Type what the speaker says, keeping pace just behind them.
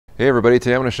Hey everybody,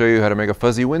 today I'm going to show you how to make a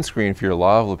fuzzy windscreen for your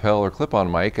lav, lapel, or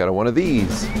clip-on mic out of one of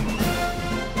these.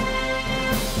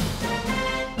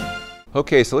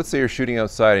 Okay, so let's say you're shooting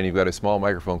outside and you've got a small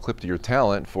microphone clipped to your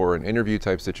talent for an interview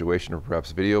type situation or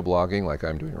perhaps video blogging like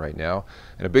I'm doing right now,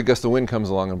 and a big gust of wind comes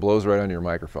along and blows right onto your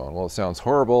microphone. Well, it sounds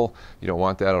horrible. You don't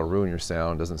want that. It'll ruin your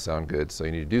sound. Doesn't sound good, so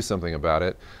you need to do something about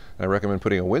it. And I recommend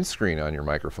putting a windscreen on your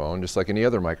microphone, just like any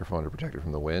other microphone, to protect it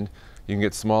from the wind. You can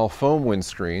get small foam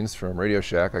windscreens from Radio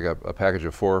Shack. I got a package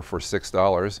of 4 for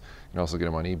 $6. You can also get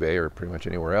them on eBay or pretty much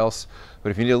anywhere else. But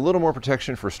if you need a little more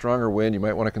protection for stronger wind, you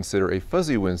might want to consider a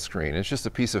fuzzy windscreen. It's just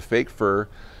a piece of fake fur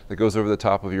that goes over the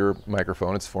top of your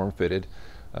microphone. It's form-fitted,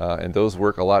 and those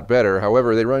work a lot better.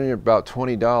 However, they run you about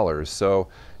 $20. So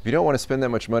if you don't want to spend that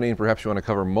much money and perhaps you want to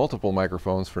cover multiple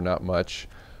microphones for not much,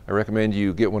 I recommend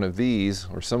you get one of these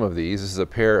or some of these. This is a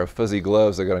pair of fuzzy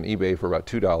gloves I got on eBay for about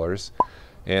 $2.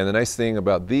 And the nice thing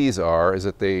about these is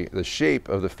that the shape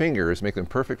of the fingers make them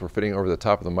perfect for fitting over the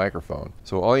top of the microphone.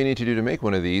 So all you need to do to make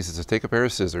one of these is to take a pair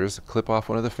of scissors, clip off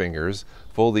one of the fingers,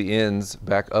 fold the ends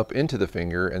back up into the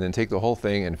finger, and then take the whole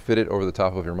thing and fit it over the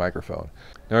top of your microphone.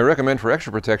 Now I recommend for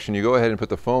extra protection you go ahead and put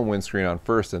the foam windscreen on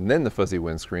first and then the fuzzy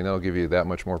windscreen. That'll give you that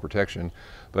much more protection.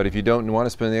 But if you don't want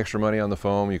to spend the extra money on the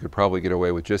foam, you could probably get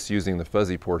away with just using the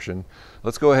fuzzy portion.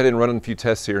 Let's go ahead and run a few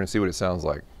tests here and see what it sounds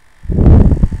like.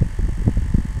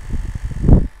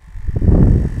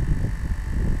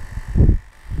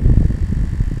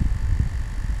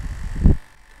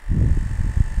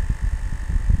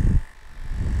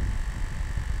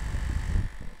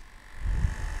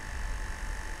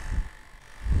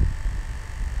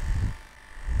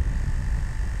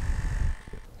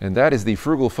 And that is the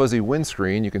Frugal fuzzy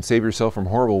windscreen. You can save yourself from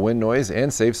horrible wind noise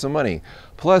and save some money.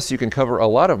 Plus, you can cover a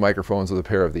lot of microphones with a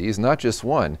pair of these, not just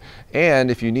one.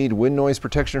 And if you need wind noise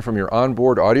protection from your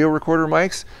onboard audio recorder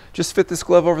mics, just fit this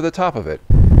glove over the top of it.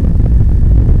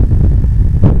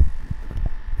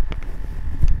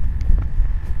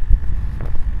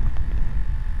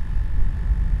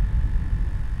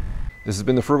 This has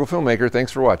been the Frugal Filmmaker.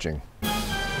 Thanks for watching.